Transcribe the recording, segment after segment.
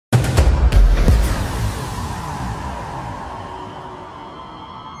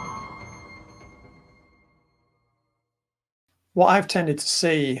what I've tended to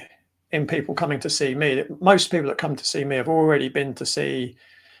see in people coming to see me, most people that come to see me have already been to see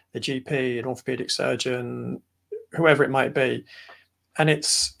a GP, an orthopedic surgeon, whoever it might be. And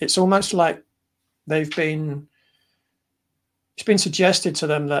it's almost like it's been suggested to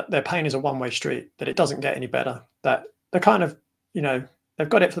them that their pain is a one-way street, that it doesn't get any better, that they're kind of, they've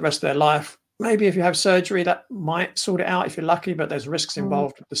got it for the rest of their life. Maybe if you have surgery, that might sort it out if you're lucky, but there's risks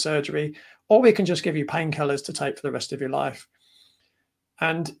involved with the surgery. Or we can just give you painkillers to take for the rest of your life.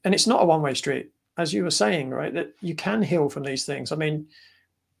 And it's not a one-way street, as you were saying, right? That you can heal from these things. I mean,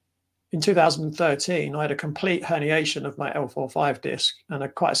 in 2013, I had a complete herniation of my L4-5 disc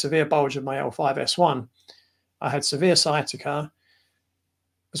and quite a severe bulge of my L5-S1. I had severe sciatica,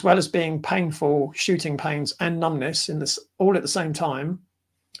 as well as being painful, shooting pains and numbness in this all at the same time.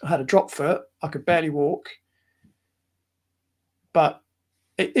 I had a drop foot. I could barely walk. But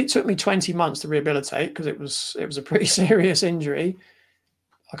it took me 20 months to rehabilitate because it was a pretty serious injury.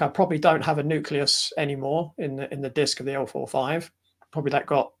 Like I probably don't have a nucleus anymore in the disc of the L4-5. Probably that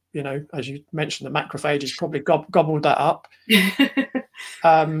got, as you mentioned, the macrophages probably gobbled that up.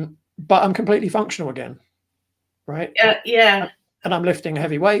 But I'm completely functional again, right? Yeah. And I'm lifting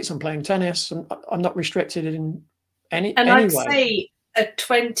heavy weights. I'm playing tennis. I'm not restricted in any And I'd way. Say a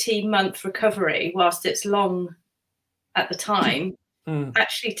 20-month recovery, whilst it's long at the time,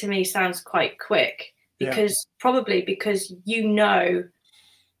 actually to me sounds quite quick. Because probably because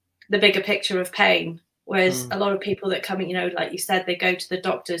the bigger picture of pain, whereas a lot of people that come in, like you said, they go to the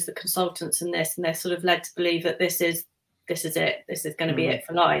doctors, the consultants and they're sort of led to believe that this is it, this is going to be it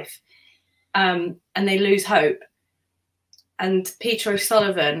for life, and they lose hope. And Peter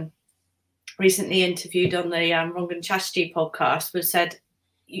O'Sullivan, recently interviewed on the Rangan Chatterjee podcast, said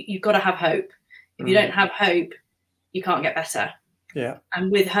you've got to have hope. If you don't have hope, you can't get better. Yeah.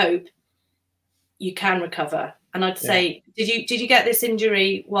 And with hope, you can recover. And I'd say, did you get this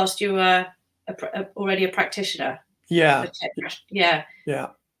injury whilst you were already a practitioner? Yeah. Yeah. Yeah.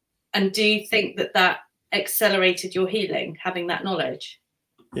 And do you think that accelerated your healing, having that knowledge?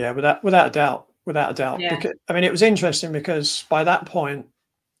 Yeah, without a doubt. Without a doubt. Yeah. Because, I mean, it was interesting because by that point,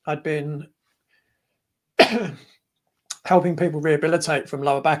 I'd been helping people rehabilitate from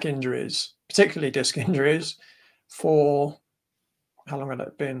lower back injuries, particularly disc injuries, for how long had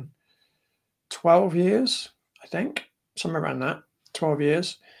it been? 12 years, I think, somewhere around that, 12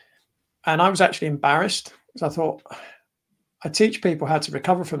 years. And I was actually embarrassed because I thought, I teach people how to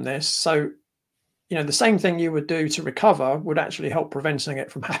recover from this. So, the same thing you would do to recover would actually help preventing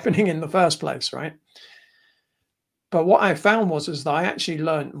it from happening in the first place, right? But what I found was that I actually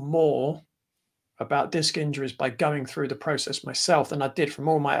learned more about disc injuries by going through the process myself than I did from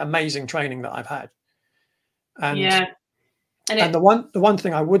all my amazing training that I've had. And And the one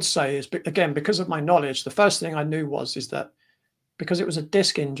thing I would say is, again, because of my knowledge, the first thing I knew is that because it was a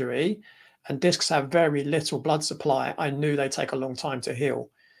disc injury and discs have very little blood supply, I knew they take a long time to heal.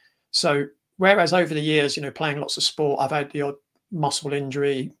 So whereas over the years, playing lots of sport, I've had the odd muscle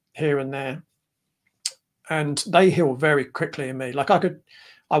injury here and there, and they heal very quickly in me. Like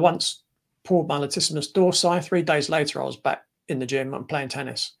I once pulled my latissimus dorsi. 3 days later, I was back in the gym and playing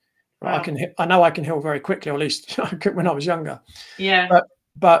tennis. Wow. I know I can heal very quickly, or at least I could when I was younger. Yeah.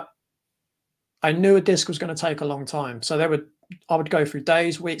 But I knew a disc was going to take a long time. So I would go through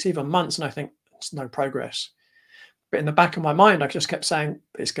days, weeks, even months, and I think it's no progress. But in the back of my mind, I just kept saying,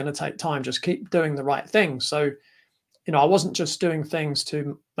 it's going to take time. Just keep doing the right things. So, I wasn't just doing things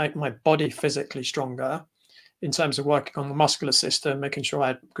to make my body physically stronger in terms of working on the muscular system, making sure I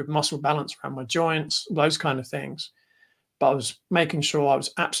had good muscle balance around my joints, those kind of things. But I was making sure I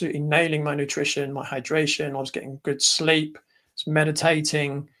was absolutely nailing my nutrition, my hydration. I was getting good sleep, I was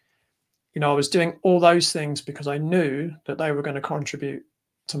meditating. I was doing all those things because I knew that they were going to contribute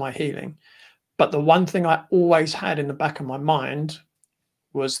to my healing. But the one thing I always had in the back of my mind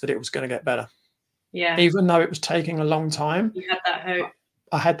was that it was going to get better. Yeah. Even though it was taking a long time. You had that hope.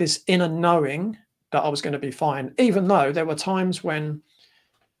 I had this inner knowing that I was going to be fine, even though there were times when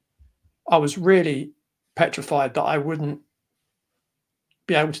I was really petrified that I wouldn't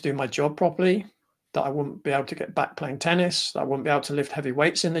be able to do my job properly, that I wouldn't be able to get back playing tennis, that I wouldn't be able to lift heavy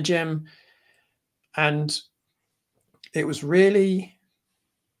weights in the gym. And it was really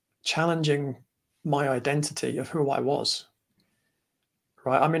challenging my identity of who I was.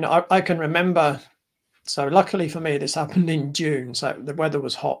 Right. I mean, I can remember, so luckily for me, this happened in June, so the weather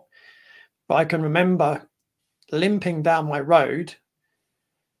was hot. But I can remember limping down my road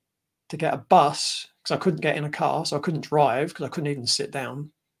to get a bus because I couldn't get in a car, so I couldn't drive because I couldn't even sit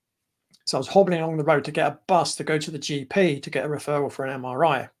down. So I was hobbling along the road to get a bus to go to the GP to get a referral for an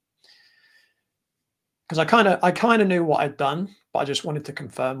MRI. because I kind of knew what I'd done, but I just wanted to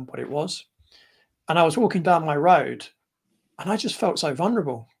confirm what it was. And I was walking down my road, and I just felt so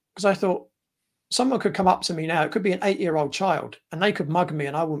vulnerable because I thought someone could come up to me now. It could be an 8-year-old child, and they could mug me,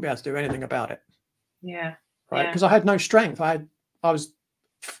 and I wouldn't be able to do anything about it. Yeah. Right. Because I had no strength. I was,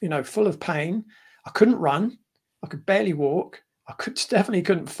 full of pain. I couldn't run. I could barely walk. I definitely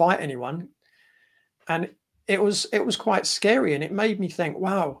couldn't fight anyone. And it was quite scary. And it made me think,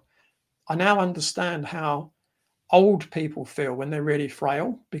 wow, I now understand how old people feel when they're really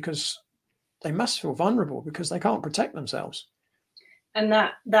frail, because they must feel vulnerable because they can't protect themselves. And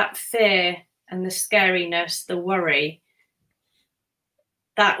that fear and the scariness, the worry,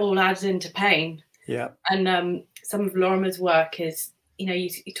 that all adds into pain. Yeah. And some of Lorimer's work is,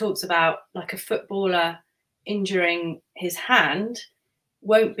 he talks about like a footballer injuring his hand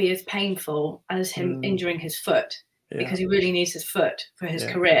won't be as painful as him injuring his foot, because he really needs his foot for his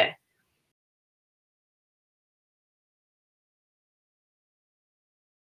career.